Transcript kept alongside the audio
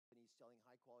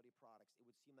high-quality products, it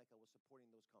would seem like I was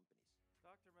supporting those companies.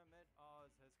 Dr. Mehmet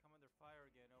Oz has come under fire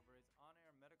again over his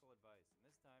on-air medical advice, and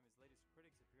this time his latest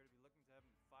critics appear to be looking to have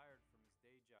him fired from his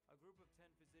day job. A group of 10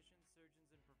 physicians,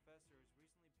 surgeons, and professors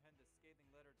recently penned a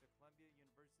scathing letter to Columbia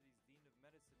University's Dean of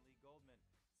Medicine, Lee Goldman,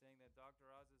 saying that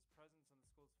Dr. Oz's presence on the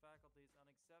school's faculty is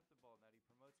unacceptable and that he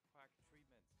promotes quack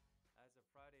treatments. As of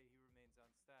Friday, he remains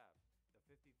on staff.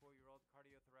 The 54-year-old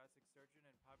cardiothoracic surgeon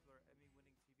and popular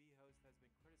Emmy-winning TV host has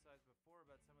been criticized before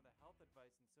about some of the health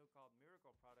advice and so-called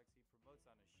miracle products he promotes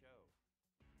on his show.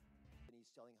 Companies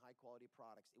selling high-quality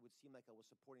products, it would seem like I was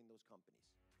supporting those companies.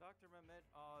 Dr. Mehmet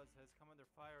Oz has come under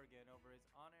fire again over his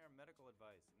on-air medical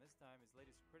advice, and this time his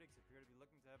latest critics appear to be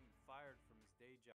looking to have him fired from his day job.